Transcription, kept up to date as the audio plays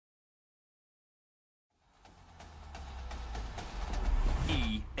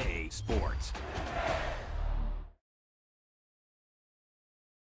Sports.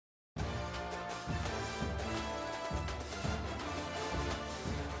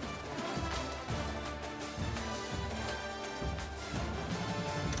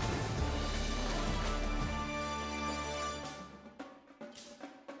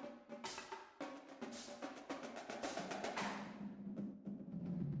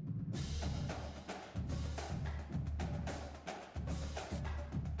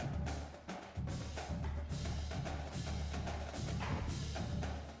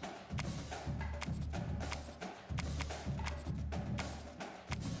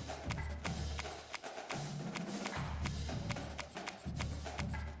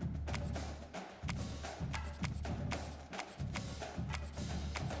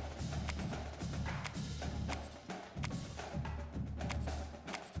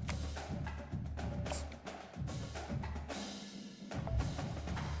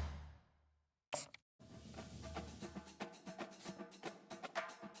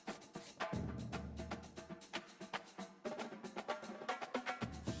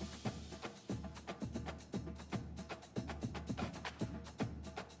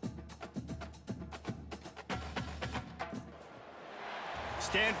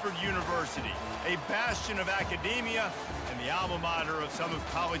 Stanford University, a bastion of academia and the alma mater of some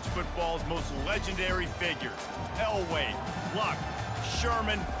of college football's most legendary figures, Elway, Luck,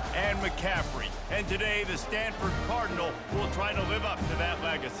 Sherman, and McCaffrey. And today, the Stanford Cardinal will try to live up to that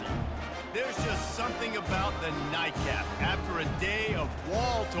legacy. There's just something about the nightcap. After a day of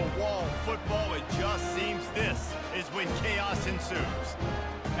wall-to-wall football, it just seems this is when chaos ensues.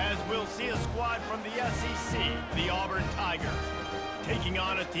 As we'll see a squad from the SEC, the Auburn Tigers, taking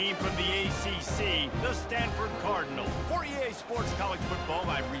on a team from the ACC, the Stanford Cardinal. For EA Sports College Football,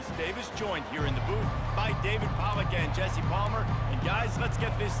 I'm Reese Davis, joined here in the booth by David Pollack and Jesse Palmer. And guys, let's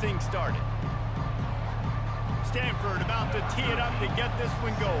get this thing started. Stanford about to tee it up to get this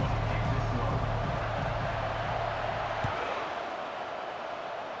one going.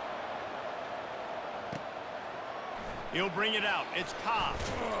 He'll bring it out. It's Cobb.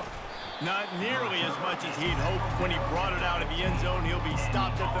 Not nearly as much as he'd hoped when he brought it out of the end zone. He'll be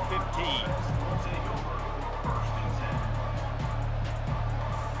stopped at the 15.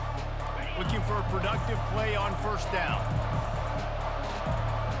 Looking for a productive play on first down.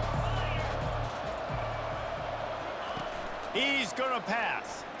 He's going to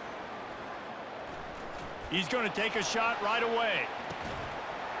pass. He's going to take a shot right away.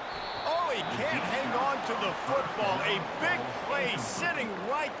 Oh, he can't hang on to the football. A big play sitting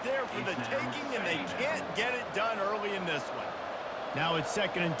right there for the taking, and they can't get it done early in this one. Now it's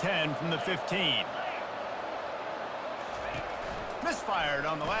 2nd and 10 from the 15. Misfired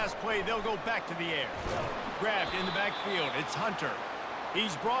on the last play. They'll go back to the air. Grabbed in the backfield. It's Hunter.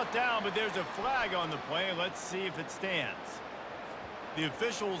 He's brought down, but there's a flag on the play. Let's see if it stands. The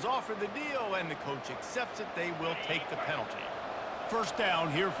officials offer the deal, and the coach accepts it. They will take the penalty. First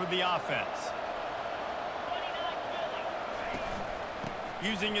down here for the offense.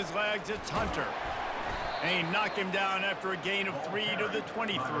 Using his legs, it's Hunter. And he knocked him down after a gain of 3 to the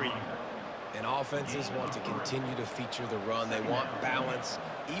 23. And offenses want to continue to feature the run. They want balance.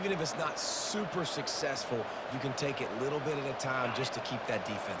 Even if it's not super successful, you can take it little bit at a time just to keep that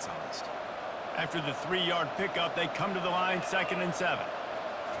defense honest. After the 3-yard pickup, they come to the line, 2nd and 7.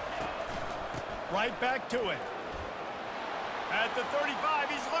 Right back to it. At the 35,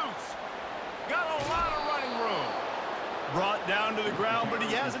 he's loose. Got a lot of running room. Brought down to the ground, but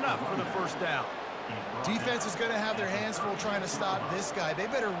he has enough for the first down. Defense is going to have their hands full trying to stop this guy. They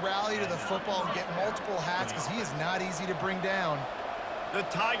better rally to the football and get multiple hats because he is not easy to bring down. The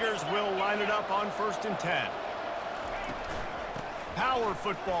Tigers will line it up on 1st and 10. Power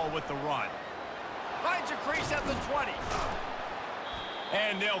football with the run. Finds a crease at the 20.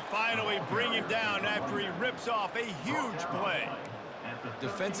 And they'll finally bring him down after he rips off a huge play.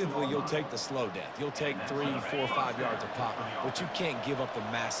 Defensively, you'll take the slow death. You'll take 3, 4, 5 yards a pop, but you can't give up the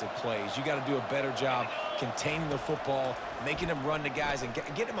massive plays. You got to do a better job containing the football, making him run to guys, and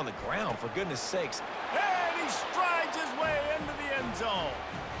get him on the ground, for goodness sakes. And he strides his way into the end zone.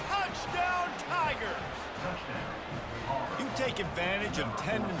 Touchdown, Tigers! You take advantage of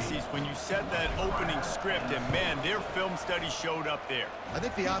tendencies when you set that opening script, and man, their film study showed up there. I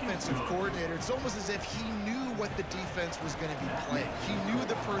think the offensive coordinator, it's almost as if he knew what the defense was going to be playing. He knew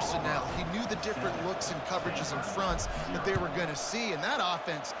the personnel. He knew the different looks and coverages and fronts that they were going to see. And that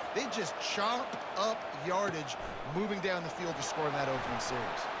offense, they just chopped up yardage moving down the field to score in that opening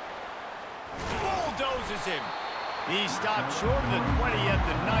series. Bulldozes him. He stopped short of the 20 at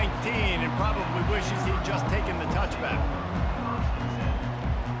the 19 and probably wishes he'd just taken the touchback.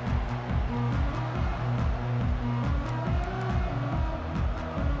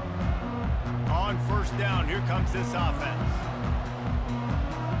 first down. Here comes this offense.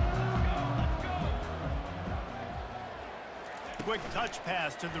 Quick touch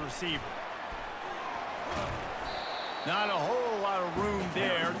pass to the receiver. Not a whole lot of room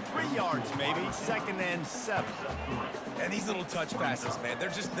there. 3 yards maybe. 2nd and 7. And these little touch passes, man, they're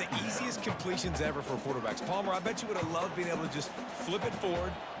just the easiest completions ever for quarterbacks. Palmer, I bet you would have loved being able to just flip it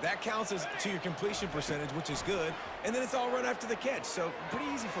forward. That counts as to your completion percentage, which is good. And then it's all run after the catch. So pretty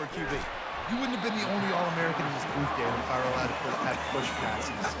easy for a QB. You wouldn't have been the only All-American in this booth, Darren, if I were allowed to have push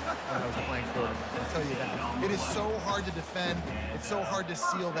passes when I was playing quarterback. I'll tell you that. It is so hard to defend. It's so hard to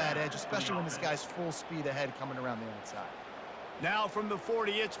seal that edge, especially when this guy's full speed ahead coming around the outside. Now from the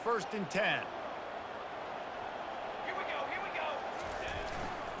 40, it's 1st and 10. Here we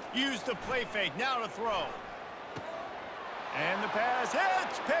go. Use the play fake. Now to throw. And the pass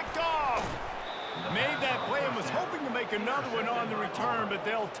hits. Picked off. Made that play and was hoping to make another one on the return, but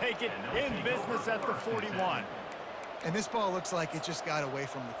they'll take it in business at the 41. And this ball looks like it just got away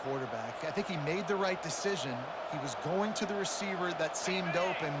from the quarterback. I think he made the right decision. He was going to the receiver that seemed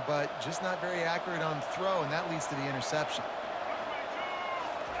open, but just not very accurate on the throw, and that leads to the interception.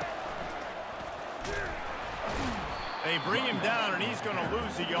 They bring him down, and he's going to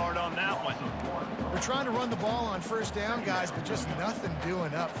lose a yard on that one. We're trying to run the ball on first down, guys, but just nothing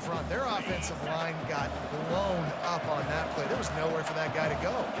doing up front. Their offensive line got blown up on that play. There was nowhere for that guy to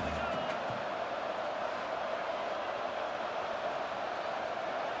go.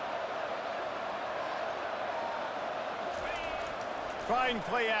 Trying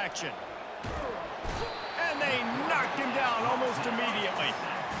play action. And they knocked him down almost immediately.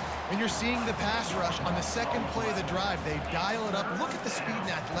 And you're seeing the pass rush on the second play of the drive. They dial it up. Look at the speed and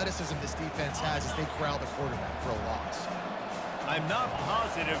athleticism this defense has as they corral the quarterback for a loss. I'm not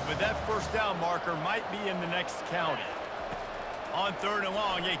positive, but that first down marker might be in the next county. On 3rd and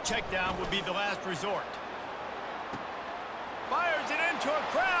long, a check down would be the last resort. Fires it into a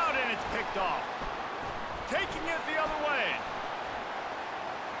crowd, and it's picked off. Taking it the other way.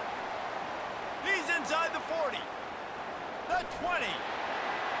 He's inside the 40. The 20.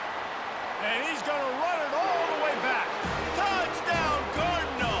 And he's going to run it all the way back. Touchdown,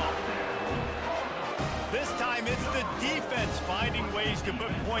 Cardinal! This time it's the defense finding ways to put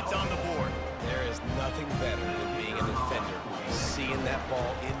points on the board. There is nothing better than being a defender. Seeing that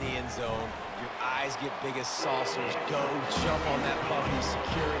ball in the end zone, your eyes get big as saucers. Go, jump on that puppy,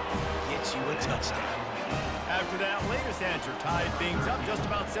 secure it, get you a touchdown. After that latest answer tied things up, just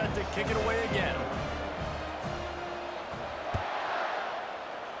about set to kick it away again.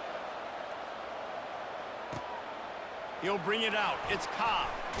 He'll bring it out. It's Cobb.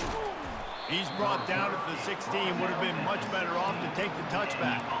 He's brought down at the 16. Would have been much better off to take the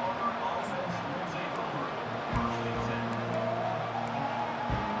touchback.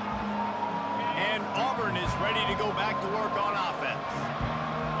 And Auburn is ready to go back to work on offense.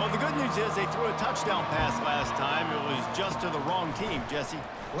 Well, the good news is they threw a touchdown pass last time. It was just to the wrong team, Jesse.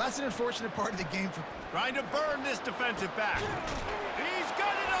 Well, that's an unfortunate part of the game for... Trying to burn this defensive back. He's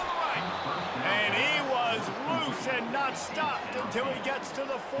got it on the right. And he was loose and not stopped until he gets to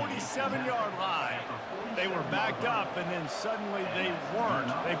the 47-yard line. They were backed up, and then suddenly they weren't.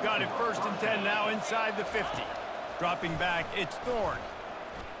 They've got it 1st and 10 now inside the 50. Dropping back, it's Thorne.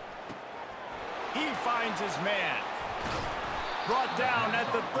 He finds his man. Brought down at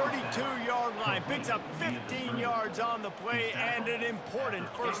the 32-yard line. Picks up 15 yards on the play and an important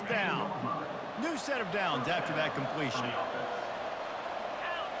first down. New set of downs after that completion.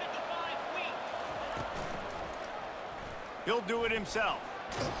 He'll do it himself.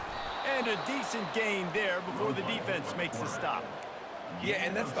 And a decent gain there before the defense makes the stop. Yeah,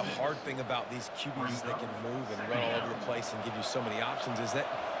 and that's the hard thing about these QBs that can move and run all over the place and give you so many options is that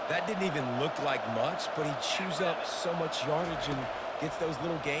didn't even look like much, but he chews up so much yardage and gets those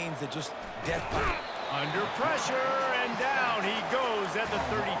little gains that just death by. Under pressure, and down he goes at the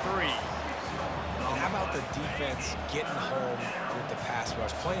 33. And how about the defense getting home with the pass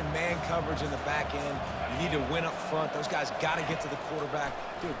rush? Playing man coverage in the back end. You need to win up front. Those guys got to get to the quarterback.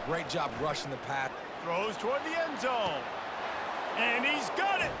 Do a great job rushing the pass. Throws toward the end zone. And he's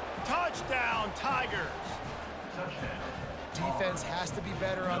got it. Touchdown, Tigers. Defense has to be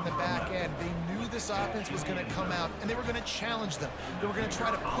better on the back end. They knew this offense was going to come out, and they were going to challenge them. They were going to try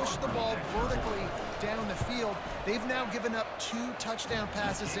to push the ball vertically down the field. They've now given up 2 touchdown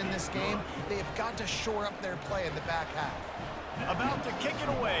passes in this game. They have got to shore up their play in the back half. About to kick it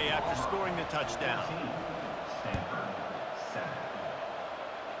away after scoring the touchdown.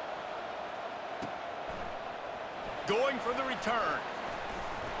 Going for the return.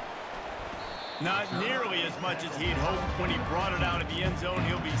 Not nearly as much as he'd hoped when he brought it out of the end zone.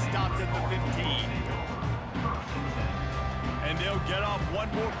 He'll be stopped at the 15. And they'll get off one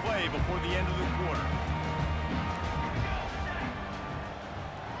more play before the end of the quarter.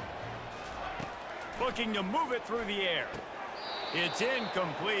 Looking to move it through the air. It's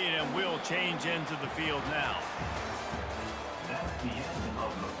incomplete, and we'll change into the field now. That's the end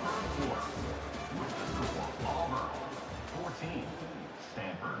of the third quarter. With the score, Auburn 14,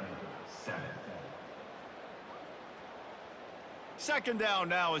 Stanford 7. Second down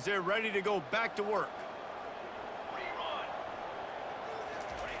now as they're ready to go back to work.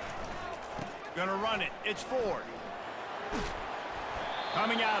 Gonna run it. It's Ford.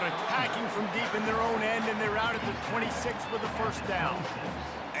 Coming out, attacking from deep in their own end, and they're out at the 26 with a first down.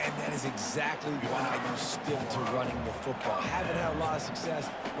 And that is exactly why you stick to running the football. Haven't had a lot of success,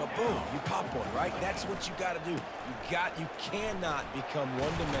 but boom, you pop one, right? That's what you got to do. You cannot become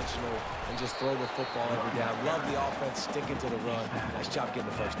one-dimensional and just throw the football every down. Love the offense, sticking to the run. Nice job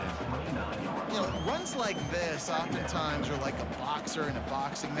getting the first down. You know, runs like this oftentimes are like a boxer in a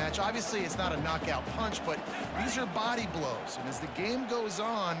boxing match. Obviously, it's not a knockout punch, but these are body blows. And as the game goes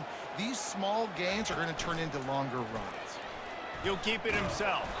on, these small gains are going to turn into longer runs. He'll keep it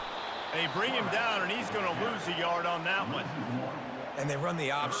himself. They bring him down, and he's going to lose a yard on that one. And they run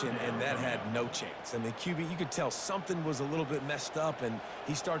the option, and that had no chance. And the QB, you could tell something was a little bit messed up, and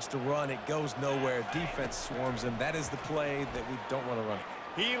he starts to run. It goes nowhere. Defense swarms him. That is the play that we don't want to run.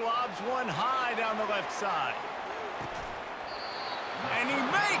 He lobs one high down the left side. And he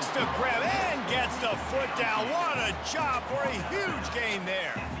makes the grab and gets the foot down. What a job for a huge gain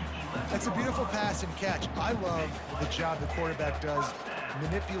there. That's a beautiful pass and catch. I love the job the quarterback does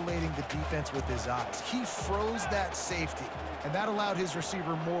manipulating the defense with his eyes. He froze that safety, and that allowed his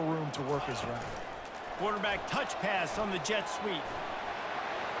receiver more room to work his route. Quarterback touch pass on the jet sweep.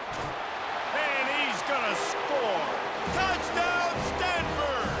 And he's going to score. Touchdown,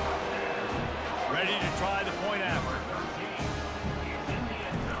 Stanford! Ready to try the point after.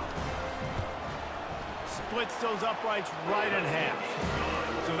 Splits those uprights right in half.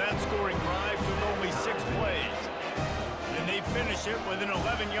 So that scoring drive took only 6 plays. And they finish it with an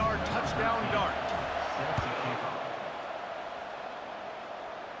 11-yard touchdown dart.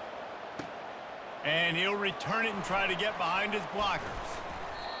 And he'll return it and try to get behind his blockers.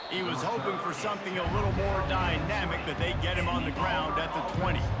 He was hoping for something a little more dynamic, but they get him on the ground at the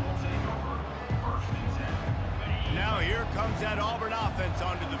 20. Now here comes that Auburn offense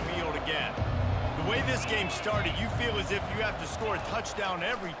onto the field again. The way this game started, you feel as if you have to score a touchdown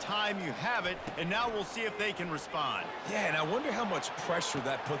every time you have it, and now we'll see if they can respond. Yeah, and I wonder how much pressure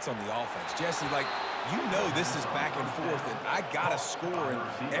that puts on the offense. Jesse, like, you know this is back and forth, and I got to score,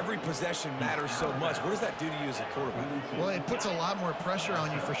 and every possession matters so much. What does that do to you as a quarterback? Well, it puts a lot more pressure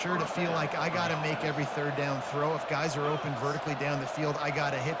on you for sure to feel like I got to make every third down throw. If guys are open vertically down the field, I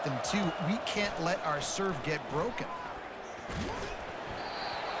got to hit them too. We can't let our serve get broken.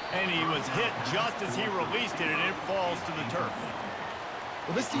 And he was hit just as he released it, and it falls to the turf.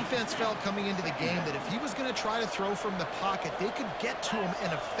 Well, this defense felt coming into the game that if he was going to try to throw from the pocket, they could get to him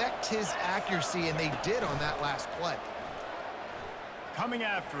and affect his accuracy, and they did on that last play. Coming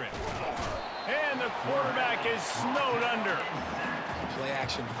after it. And the quarterback is snowed under.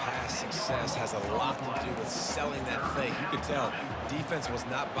 Play-action pass success has a lot to do with selling that fake. You could tell defense was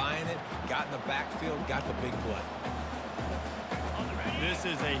not buying it, got in the backfield, got the big play. This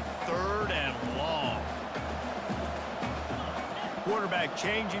is a 3rd and long. Quarterback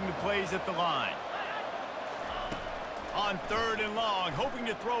changing the plays at the line. On 3rd and long, hoping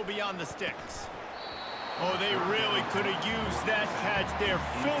to throw beyond the sticks. Oh, they really could have used that catch there.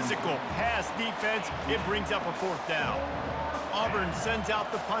 Physical pass defense. It brings up a 4th down. Auburn sends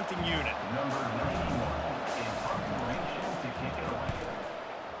out the punting unit. Number 91 in preparation to kick it away.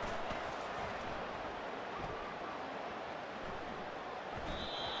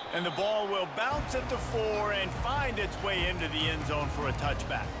 And the ball will bounce at the 4 and find its way into the end zone for a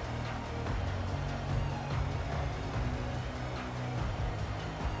touchback.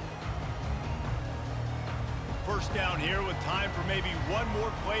 First down here with time for maybe one more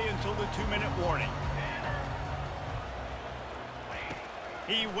play until the 2-minute warning.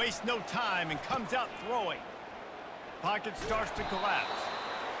 He wastes no time and comes out throwing. Pocket starts to collapse.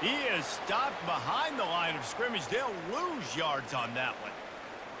 He is stopped behind the line of scrimmage. They'll lose yards on that one.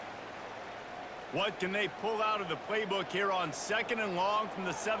 What can they pull out of the playbook here on 2nd and long from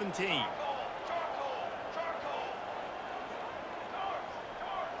the 17?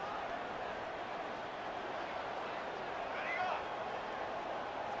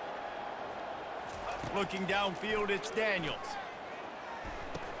 Looking downfield, it's Daniels.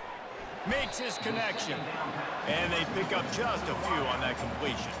 Makes his connection. And they pick up just a few on that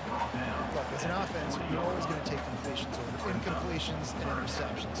completion. Look, as an offense, you're always going to take completions over incompletions and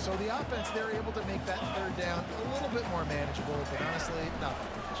interceptions. So the offense, they're able to make that third down a little bit more manageable, but honestly, not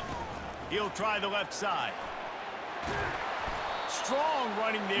that much. He'll try the left side. Strong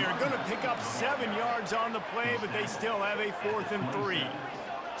running there. Going to pick up 7 yards on the play, but they still have a 4th and 3.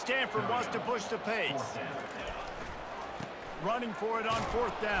 Stanford wants to push the pace. Running for it on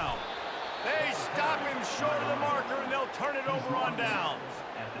 4th down. They stop him short of the marker, and they'll turn it over on downs.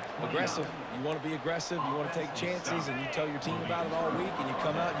 Aggressive. You want to be aggressive. You want to take chances, and you tell your team about it all week, and you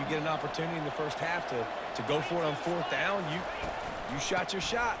come out and you get an opportunity in the first half to go for it on 4th down. You shot your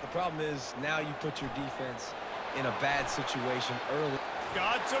shot. The problem is now you put your defense in a bad situation early.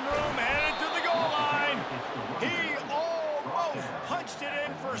 Got some room, headed to the goal line. He almost punched it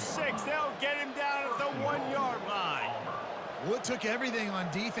in for 6. They'll get him down at the 1-yard line. Well, it took everything on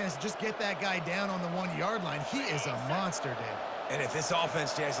defense to just get that guy down on the 1-yard line. He is a monster, Dave. And if this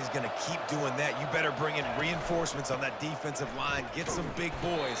offense, Jesse, is going to keep doing that, you better bring in reinforcements on that defensive line. Get some big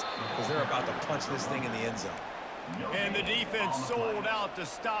boys, because they're about to punch this thing in the end zone. And the defense sold out to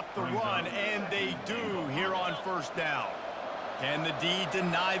stop the run, and they do here on 1st down. Can the D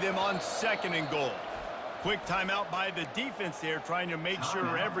deny them on 2nd and goal? Quick timeout by the defense there, trying to make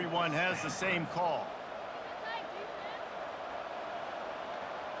sure everyone has the same call.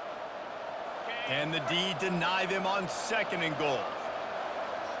 Can the D deny them on 2nd and goal?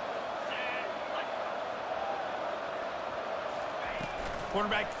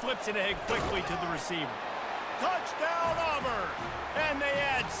 Quarterback flips it ahead quickly to the receiver. Touchdown, Auburn! And they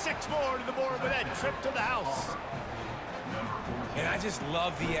add 6 more to the board with that trip to the house. And I just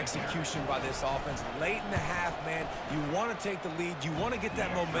love the execution by this offense. Late in the half, man, you want to take the lead. You want to get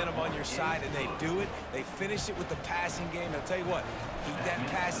that momentum on your side, and they do it. They finish it with the passing game. I'll tell you what, keep that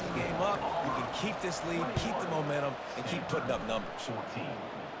passing game up. You can keep this lead, keep the momentum, and keep putting up numbers.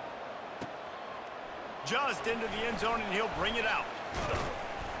 Just into the end zone, and he'll bring it out.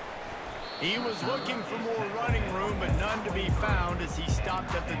 He was looking for more running room, but none to be found as he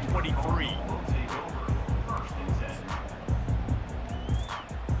stopped at the 23.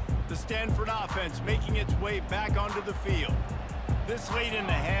 The Stanford offense making its way back onto the field. This late in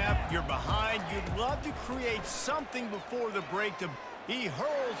the half, you're behind. You'd love to create something before the break. He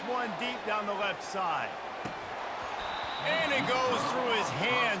hurls one deep down the left side. And it goes through his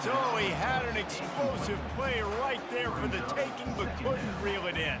hands. Oh, he had an explosive play right there for the taking, but couldn't reel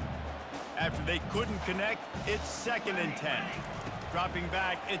it in. After they couldn't connect, it's 2nd and 10. Dropping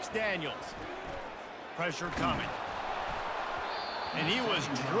back, it's Daniels. Pressure coming. And he was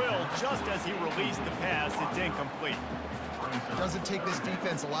drilled just as he released the pass. It's incomplete. It doesn't take this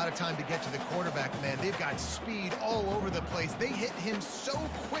defense a lot of time to get to the quarterback, man. They've got speed all over the place. They hit him so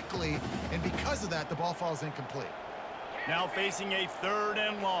quickly, and because of that, the ball falls incomplete. Now facing a 3rd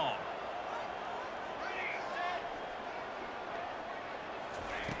and long.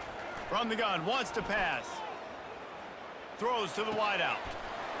 From the gun, wants to pass. Throws to the wideout.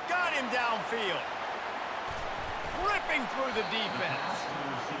 Got him downfield. Ripping through the defense.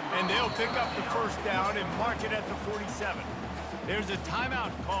 And they'll pick up the 1st down and mark it at the 47. There's a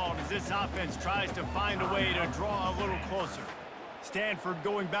timeout called as this offense tries to find a way to draw a little closer. Stanford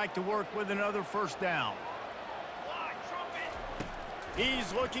going back to work with another 1st down.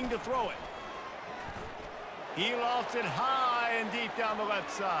 He's looking to throw it. He lofts it high and deep down the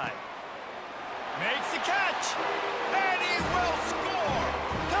left side. Makes the catch, and he will score!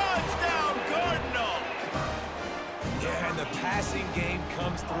 Touchdown, Cardinal! Yeah, and the passing game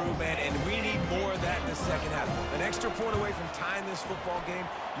comes through, man, and we need more of that in the 2nd half. An extra point away from tying this football game.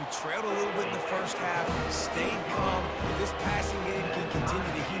 You trailed a little bit in the 1st half, stayed calm. If this passing game can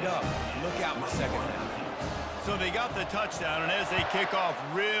continue to heat up, look out in the 2nd half. So they got the touchdown, and as they kick off,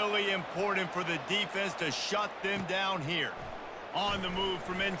 really important for the defense to shut them down here. On the move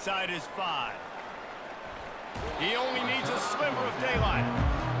from inside his 5. He only needs a sliver of daylight.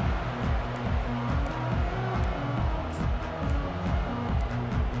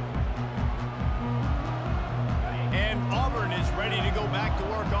 And Auburn is ready to go back to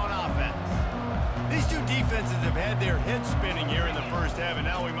work on offense. These two defenses have had their heads spinning here in the 1st half, and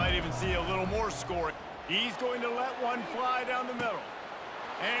now we might even see a little more scoring. He's going to let one fly down the middle.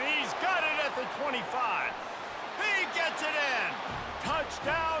 And he's got it at the 25. He gets it in.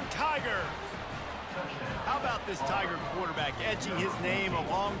 Touchdown, Tigers. How about this Tiger quarterback etching his name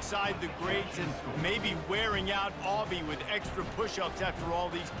alongside the greats and maybe wearing out Aubie with extra push-ups after all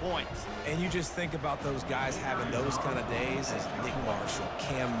these points? And you just think about those guys having those kind of days as Nick Marshall,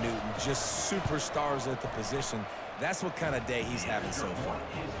 Cam Newton, just superstars at the position. That's what kind of day he's having so far.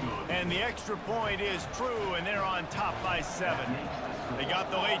 And the extra point is true, and they're on top by 7. They got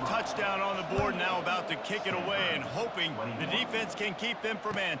the late touchdown on the board, now about to kick it away and hoping the defense can keep them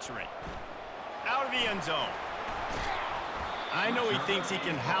from answering. Out of the end zone. I know he thinks he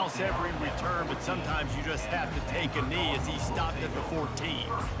can house every return, but sometimes you just have to take a knee as he stopped at the 14.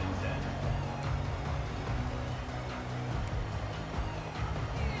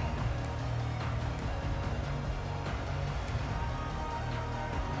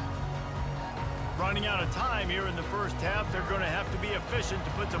 Running out of time here in the first half, they're going to have to be efficient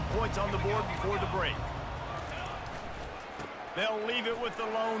to put some points on the board before the break. They'll leave it with the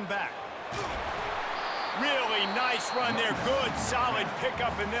lone back. Really nice run there. Good, solid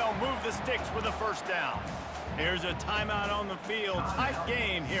pickup, and they'll move the sticks with a first down. Here's a timeout on the field. Tight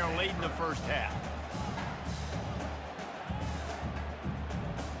game here late in the first half.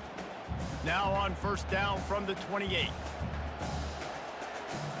 Now on first down from the 28.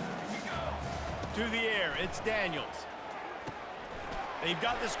 To the air, it's Daniels. They've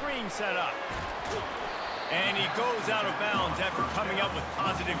got the screen set up. And he goes out of bounds after coming up with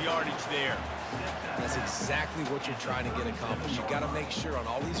positive yardage there. That's exactly what you're trying to get accomplished. You got to make sure on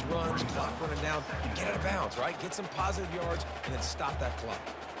all these runs, clock running down, get out of bounds, right? Get some positive yards and then stop that clock.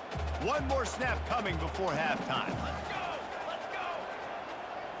 One more snap coming before halftime. Let's go! Let's go!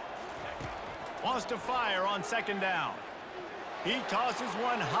 Wants to fire on second down. He tosses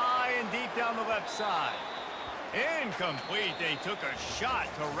one high and deep down the left side. Incomplete. They took a shot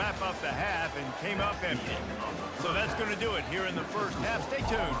to wrap up the half and came up empty. So that's going to do it here in the first half. Stay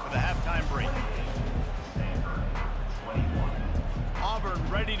tuned for the halftime break. Auburn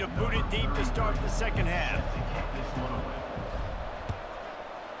ready to boot it deep to start the second half.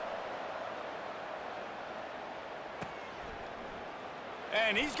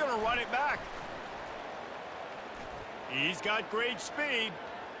 And he's going to run it back. He's got great speed.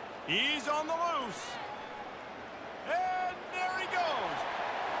 He's on the loose. And there he goes.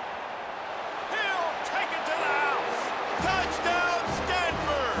 He'll take it to the house. Touchdown,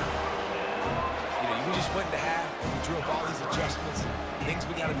 Stanford! You know, we just went into half, we drew up all these adjustments, things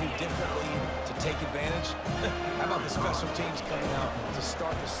we got to do differently to take advantage. How about the special teams coming out to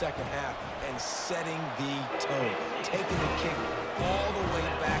start the second half and setting the tone, taking the kick all the way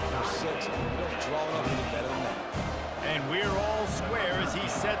back for 6. We don't draw it up any better than that. And we're all square as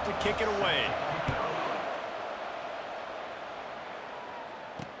he's set to kick it away.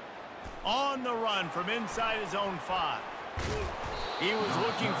 On the run from inside his own 5. He was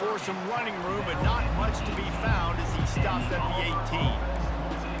looking for some running room, but not much to be found as he stopped at the 18.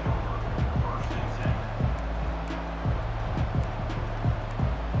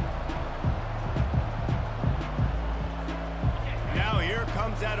 Now here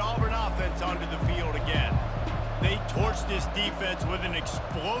comes that Auburn offense onto the field again. They torched this defense with an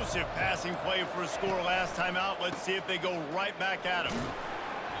explosive passing play for a score last time out. Let's see if they go right back at him.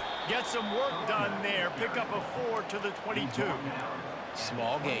 Get some work done there. Pick up a 4 to the 22.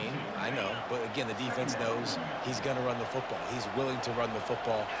 Small gain, I know, but again, the defense knows he's going to run the football. He's willing to run the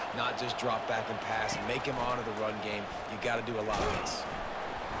football, not just drop back and pass. Make him honor the run game. You got to do a lot of this.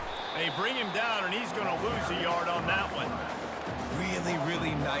 They bring him down, and he's going to lose a yard on that one. Really,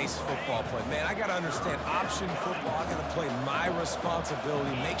 really nice football play. Man, I got to understand option football. I got to play my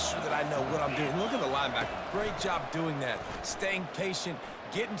responsibility, make sure that I know what I'm doing. Look at the linebacker. Great job doing that. Staying patient,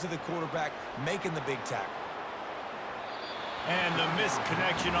 getting to the quarterback, making the big tackle. And the missed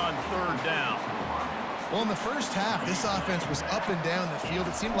connection on third down. Well, in the first half, this offense was up and down the field.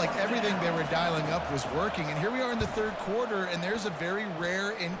 It seemed like everything they were dialing up was working. And here we are in the third quarter, and there's a very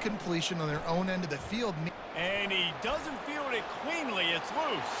rare incompletion on their own end of the field. And he doesn't field it cleanly. It's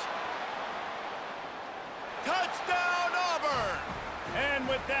loose. Touchdown, Auburn! And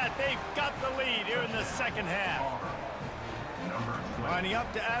with that, they've got the lead here in the second half. Lining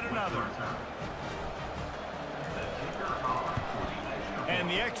up to add another. And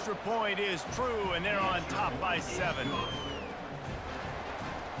the extra point is true, and they're on top by 7.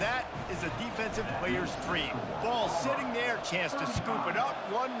 That is a defensive player's dream. Ball sitting there, chance to scoop it up,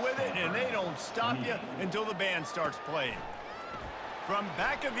 run with it, and they don't stop you until the band starts playing. From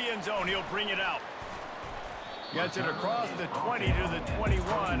back of the end zone, he'll bring it out. Gets it across the 20 to the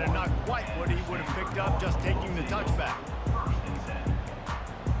 21, and not quite what he would have picked up just taking the touchback.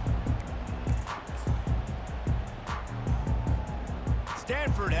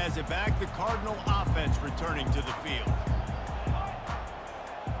 Stanford has it back. The Cardinal offense returning to the field.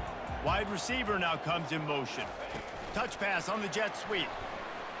 Wide receiver now comes in motion. Touch pass on the jet sweep.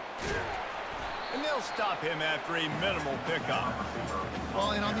 And they'll stop him after a minimal pickup.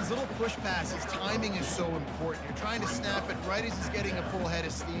 Well, and on these little push passes, timing is so important. You're trying to snap it right as he's getting a full head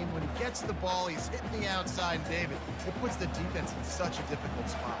of steam. When he gets the ball, he's hitting the outside, David. It puts the defense in such a difficult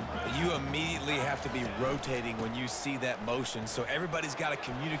spot. You immediately have to be rotating when you see that motion, so everybody's got to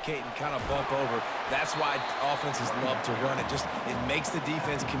communicate and kind of bump over. That's why offenses love to run it. It makes the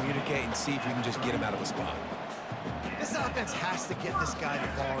defense communicate and see if you can just get him out of a spot. This offense has to get this guy the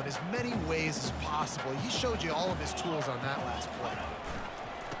ball in as many ways as possible. He showed you all of his tools on that last play.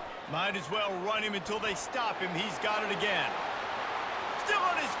 Might as well run him until they stop him. He's got it again. Still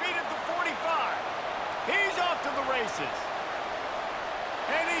on his feet at the 45. He's off to the races.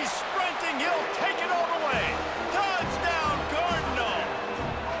 And he's sprinting. He'll take it all the way. Touchdown, Cardinal!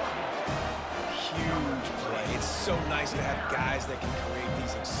 Huge play. It's so nice to have guys that can create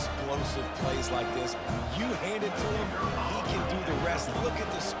these explosive plays like this. You hand it to him, he can do the rest. Look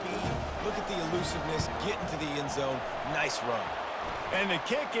at the speed. Look at the elusiveness. Get into the end zone. Nice run. And the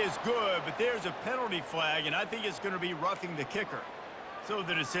kick is good, but there's a penalty flag, and I think it's going to be roughing the kicker. So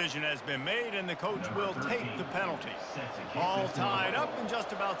the decision has been made, and the coach will take the penalty. All tied up and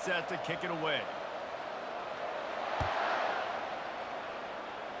just about set to kick it away.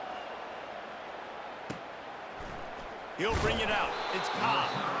 He'll bring it out. It's Cobb.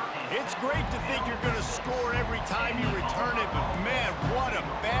 It's great to think you're going to score every time you return it, but man, what a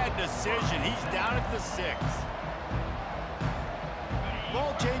bad decision. He's down at the 6.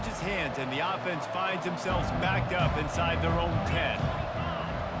 Ball changes hands, and the offense finds themselves backed up inside their own 10.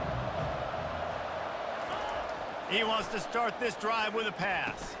 He wants to start this drive with a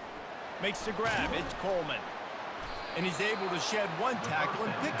pass. Makes the grab. It's Coleman. And he's able to shed one tackle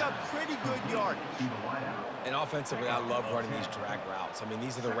and pick up pretty good yardage. And offensively, I love running these drag routes. I mean,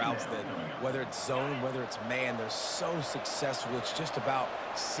 these are the routes that, whether it's zone, whether it's man, they're so successful. It's just about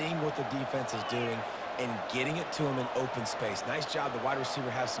seeing what the defense is doing and getting it to him in open space. Nice job. The wide receiver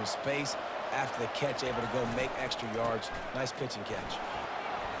has some space after the catch, able to go make extra yards. Nice pitch and catch.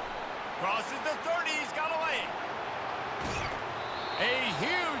 Crosses the 30. He's got a lane. A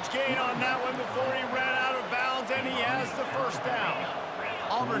huge gain on that one before he ran out of bounds, and he has the first down.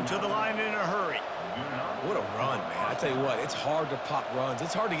 Auburn to the line in a hurry. What a run, man. I tell you what, it's hard to pop runs.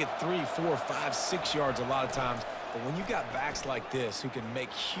 It's hard to get 3, 4, 5, 6 yards a lot of times. But when you got backs like this who can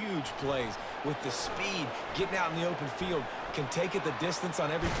make huge plays with the speed, getting out in the open field, can take it the distance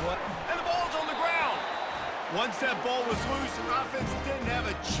on every play. And the ball's on the ground. Once that ball was loose, the offense didn't have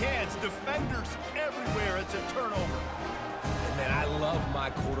a chance. Defenders everywhere. It's a turnover. And man, I love my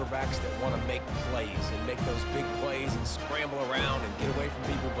quarterbacks that want to make plays and make those big plays and scramble around and get away from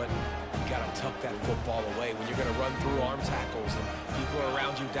people, but you got to tuck that football away when you're going to run through arm tackles and people are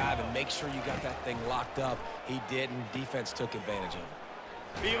around you dive, and make sure you got that thing locked up. He did, and defense took advantage of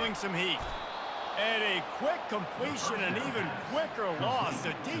it. Feeling some heat. And a quick completion, an even quicker loss.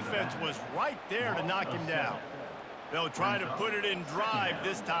 The defense was right there to knock him down. They'll try to put it in drive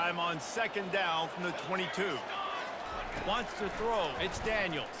this time on 2nd down from the 22. Wants to throw. It's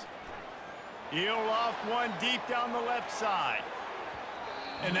Daniels. He'll loft one deep down the left side.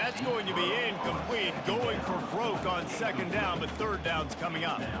 And that's going to be incomplete, going for broke on 2nd down, but 3rd down's coming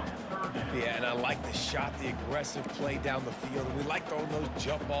up. Yeah, and I like the shot, the aggressive play down the field. And we like throwing those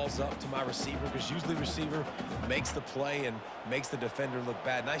jump balls up to my receiver, because usually receiver makes the play and makes the defender look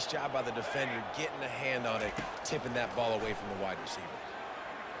bad. Nice job by the defender getting a hand on it, tipping that ball away from the wide receiver.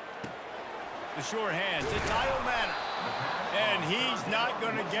 The sure hands, it's Kyle Manor. And he's not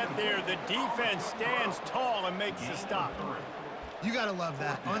going to get there. The defense stands tall and makes the stop. You got to love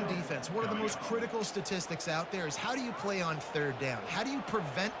that. On defense, one of the most critical statistics out there is how do you play on 3rd down? How do you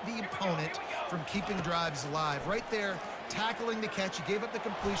prevent the opponent from keeping drives alive? Right there, tackling the catch. You gave up the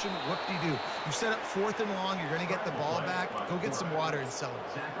completion. Whoop-de-doo. You set up 4th and long. You're going to get the ball back. Go get some water and celebrate.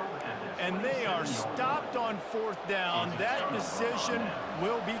 And they are stopped on 4th down. That decision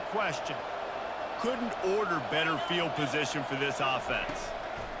will be questioned. Couldn't order better field position for this offense.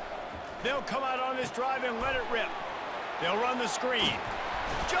 They'll come out on this drive and let it rip. They'll run the screen.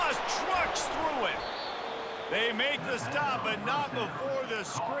 Just trucks through it. They make the stop, but not before the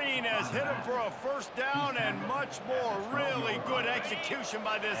screen has hit them for a 1st down, and much more. Really good execution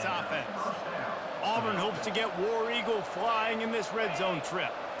by this offense. Auburn hopes to get War Eagle flying in this red zone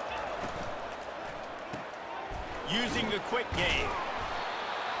trip. Using the quick game.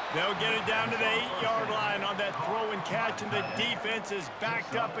 They'll get it down to the 8-yard line on that throw and catch, and the defense is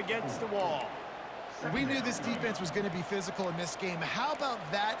backed up against the wall. We knew this defense was going to be physical in this game. How about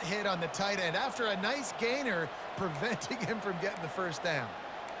that hit on the tight end after a nice gainer preventing him from getting the 1st down?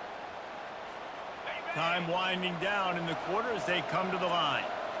 Time winding down in the quarter as they come to the line.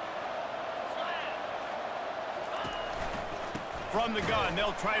 From the gun,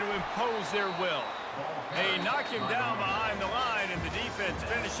 they'll try to impose their will. They knock him down behind the line, and the defense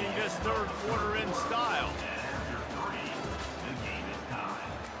finishing this third quarter in style.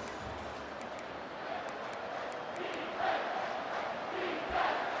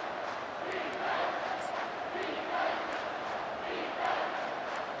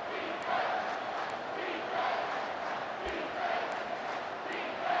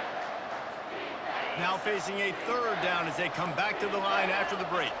 Now facing a third down as they come back to the line after the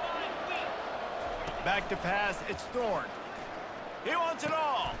break. Back to pass, it's Thorne. He wants it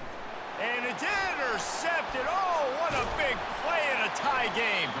all. And it's intercepted. Oh, what a big play in a tie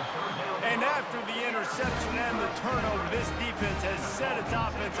game. And after the interception and the turnover, this defense has set its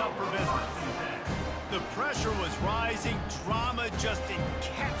offense up for business. The pressure was rising, drama just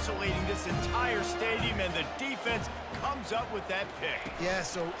encapsulating this entire stadium, and the defense comes up with that pick. Yeah,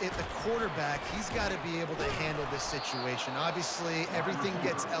 so at the quarterback, he's got to be able to handle this situation. Obviously, everything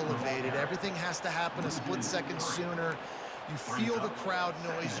gets elevated. Everything has to happen a split second sooner. You feel the crowd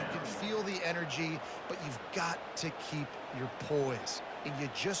noise, you can feel the energy, but you've got to keep your poise. And you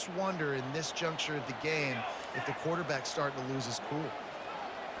just wonder in this juncture of the game if the quarterback's starting to lose his cool.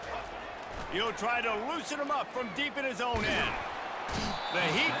 He'll try to loosen him up from deep in his own end. The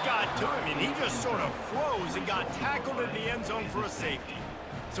heat got to him, and he just sort of froze and got tackled in the end zone for a safety.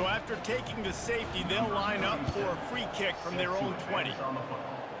 So after taking the safety, they'll line up for a free kick from their own 20.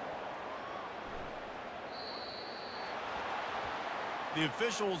 The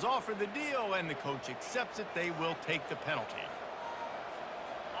officials offer the deal, and the coach accepts it. They will take the penalty.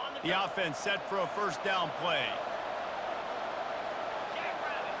 The offense set for a first down play.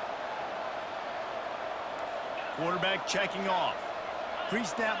 Quarterback checking off.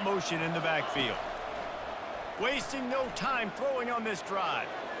 Pre-snap motion in the backfield. Wasting no time throwing on this drive.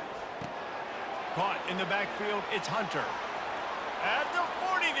 Caught in the backfield, it's Hunter. At the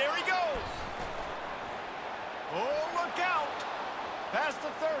 40, there he goes. Oh, look out. Past the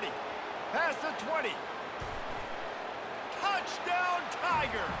 30, past the 20. Touchdown,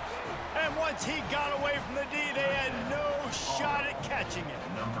 Tigers. And once he got away from the D, they had no shot at catching him.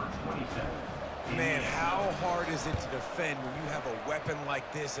 Number 27. Man, how hard is it to defend when you have a weapon like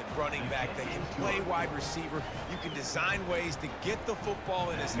this at running back that can play wide receiver? You can design ways to get the football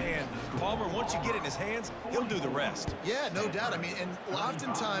in his hand. Palmer, once you get it in his hands, he'll do the rest. Yeah, no doubt. I mean, and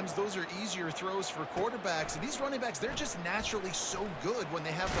oftentimes those are easier throws for quarterbacks. And these running backs, they're just naturally so good when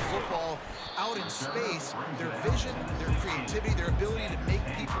they have the football out in space. Their vision, their creativity, their ability to make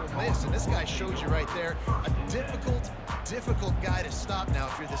people miss. And this guy shows you right there, a difficult guy to stop now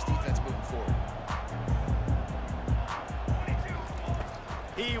if you're this defense moving forward.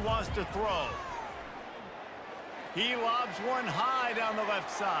 He wants to throw. He lobs one high down the left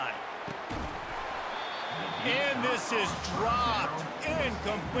side. And this is dropped.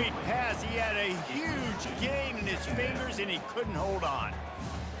 Incomplete pass. He had a huge gain in his fingers, and he couldn't hold on.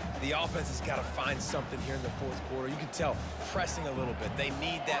 The offense has got to find something here in the fourth quarter. You can tell pressing a little bit. They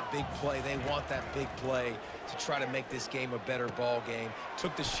need that big play. They want that big play to try to make this game a better ball game.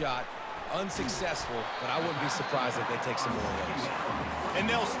 Took the shot. Unsuccessful, but I wouldn't be surprised if they take some more of those. And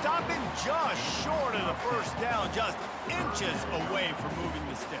they'll stop him just short of the first down, just inches away from moving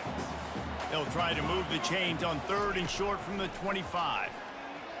the sticks. They'll try to move the chains on third and short from the 25.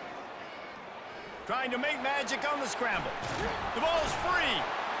 Trying to make magic on the scramble. The ball's free.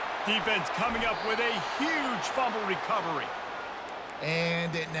 Defense coming up with a huge fumble recovery.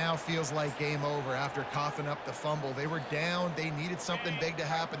 And it now feels like game over after coughing up the fumble. They were down. They needed something big to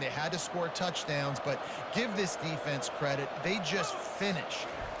happen. They had to score touchdowns, but give this defense credit. They just finish.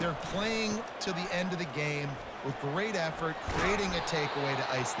 They're playing to the end of the game with great effort, creating a takeaway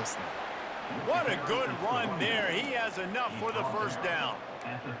to ice this thing. What a good run there. He has enough for the first down.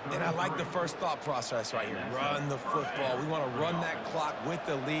 And I like the first thought process right here. Run the football. We want to run that clock with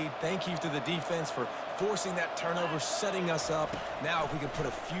the lead. Thank you to the defense for forcing that turnover, setting us up. Now, if we can put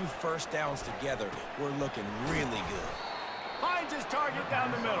a few first downs together, we're looking really good. Finds his target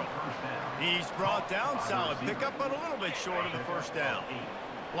down the middle. He's brought down. Solid pickup, but a little bit short of the first down.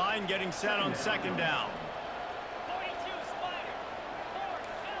 Line getting set on second down.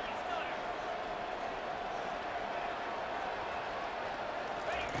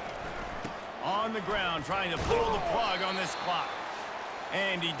 On the ground, trying to pull the plug on this clock.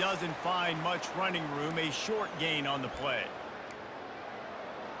 And he doesn't find much running room. A short gain on the play.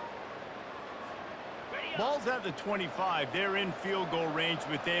 Ball's at the 25. They're in field goal range,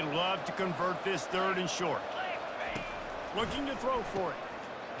 but they'd love to convert this third and short. Looking to throw for it.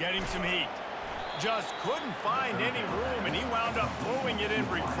 Getting some heat. Just couldn't find any room, and he wound up throwing it in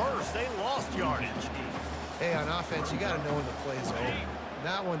reverse. They lost yardage. Hey, on offense, you got to know when the play's over.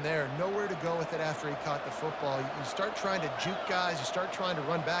 That one there, nowhere to go with it after he caught the football. You start trying to juke guys. You start trying to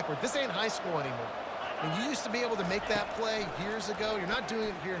run backward. This ain't high school anymore. I mean, you used to be able to make that play years ago. You're not doing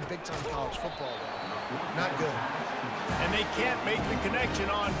it here in big-time college football, though. Not good. And they can't make the connection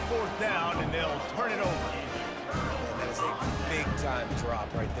on 4th down, and they'll turn it over. And that is a big-time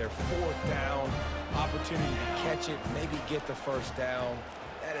drop right there. 4th down, opportunity to catch it, maybe get the 1st down.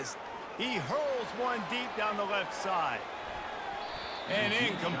 That is... He hurls one deep down the left side. And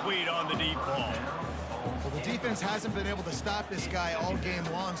incomplete on the deep ball. Well, the defense hasn't been able to stop this guy all game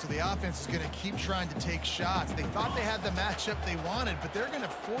long, so the offense is going to keep trying to take shots. They thought they had the matchup they wanted, but they're going to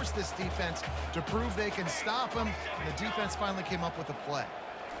force this defense to prove they can stop him, and the defense finally came up with a play.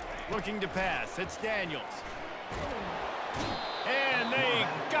 Looking to pass. It's Daniels. And they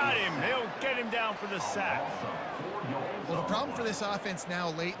got him. They'll get him down for the sack. Well, the problem for this offense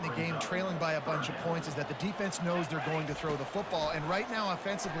now late in the game, trailing by a bunch of points, is that the defense knows they're going to throw the football. And right now,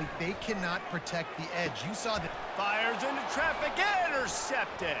 offensively, they cannot protect the edge. You saw that. Fires into traffic.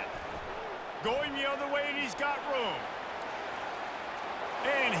 Intercepted. Going the other way, and he's got room.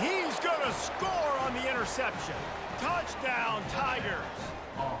 And he's going to score on the interception. Touchdown, Tigers.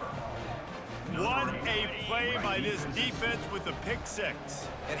 What a play by this defense with the pick 6.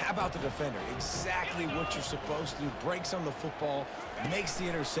 And how about the defender? Exactly what you're supposed to do. Breaks on the football, makes the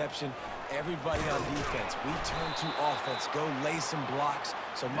interception. Everybody on defense, we turn to offense. Go lay some blocks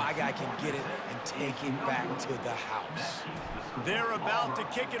so my guy can get it and take it back to the house. They're about to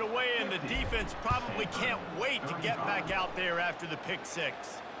kick it away, and the defense probably can't wait to get back out there after the pick 6.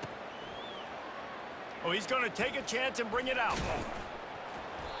 Oh, he's going to take a chance and bring it out.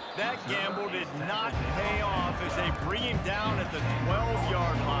 That gamble did not pay off as they bring him down at the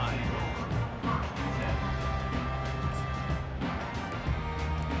 12-yard line.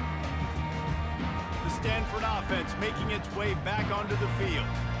 The Stanford offense making its way back onto the field.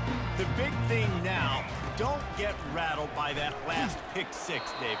 The big thing now, don't get rattled by that last pick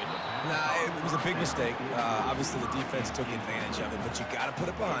 6, David. Nah, it was a big mistake. Obviously, the defense took advantage of it, but you got to put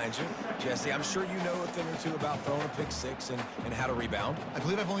it behind you. Jesse, I'm sure you know a thing or two about throwing a pick 6 and how to rebound. I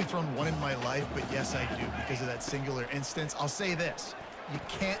believe I've only thrown one in my life, but yes, I do because of that singular instance. I'll say this. You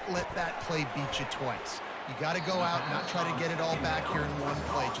can't let that play beat you twice. You got to go out and not try to get it all back here in one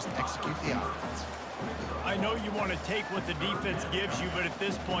play. Just execute the offense. I know you want to take what the defense gives you, but at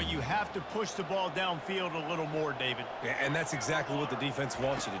this point, you have to push the ball downfield a little more, David. Yeah, and that's exactly what the defense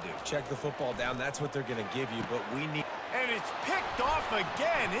wants you to do. Check the football down. That's what they're going to give you, but we need... And it's picked off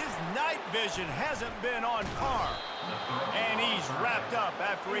again. His night vision hasn't been on par. And he's wrapped up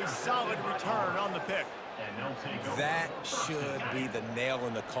after a solid return on the pick. That should be the nail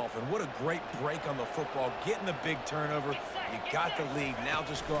in the coffin. What a great break on the football. Getting the big turnover. You got the lead. Now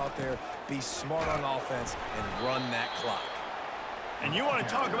just go out there, be smart on offense, and run that clock. And you want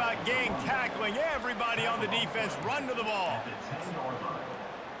to talk about gang tackling. Everybody on the defense run to the ball.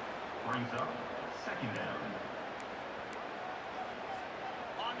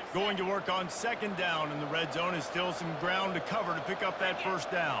 Going to work on 2nd down, and the red zone is still some ground to cover to pick up that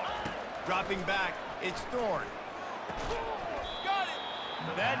 1st down. Dropping back, it's Thorne. Got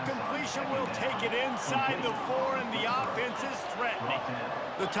it! That completion will take it inside the 4, and the offense is threatening.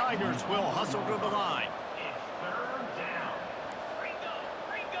 The Tigers will hustle to the line.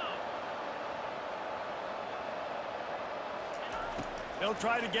 They'll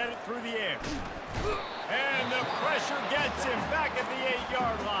try to get it through the air. And the pressure gets him back at the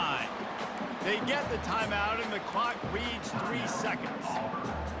 8-yard line. They get the timeout, and the clock reads 3 seconds.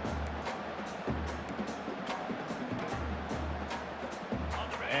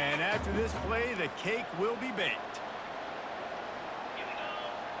 And after this play, the cake will be baked.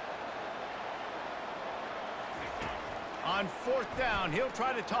 On 4th down, he'll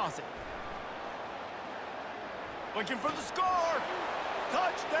try to toss it. Looking for the score.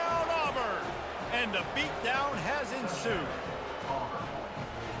 Touchdown, Auburn. And the beatdown has ensued.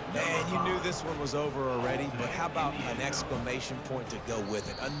 Man, you knew this one was over already, but how about an exclamation point to go with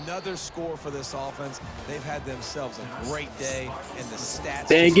it? Another score for this offense. They've had themselves a great day, and the stats...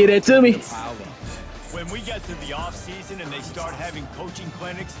 Dang, get it to me. When we get to the offseason and they start having coaching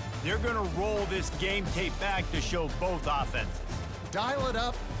clinics, they're going to roll this game tape back to show both offenses. Dial it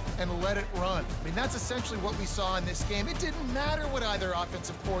up and let it run. I mean, that's essentially what we saw in this game. It didn't matter what either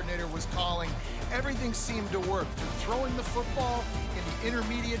offensive coordinator was calling. Everything seemed to work. Throwing the football, in the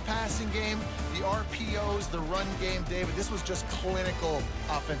intermediate passing game, the RPOs, the run game, David, this was just clinical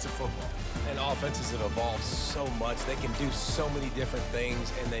offensive football. And offenses have evolved so much. They can do so many different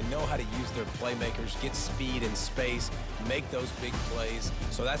things, and they know how to use their playmakers, get speed and space, make those big plays.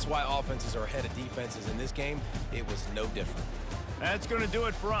 So that's why offenses are ahead of defenses. In this game, it was no different. That's going to do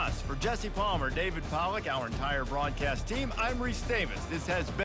it for us. For Jesse Palmer, David Pollack, our entire broadcast team, I'm Reese Davis. This has been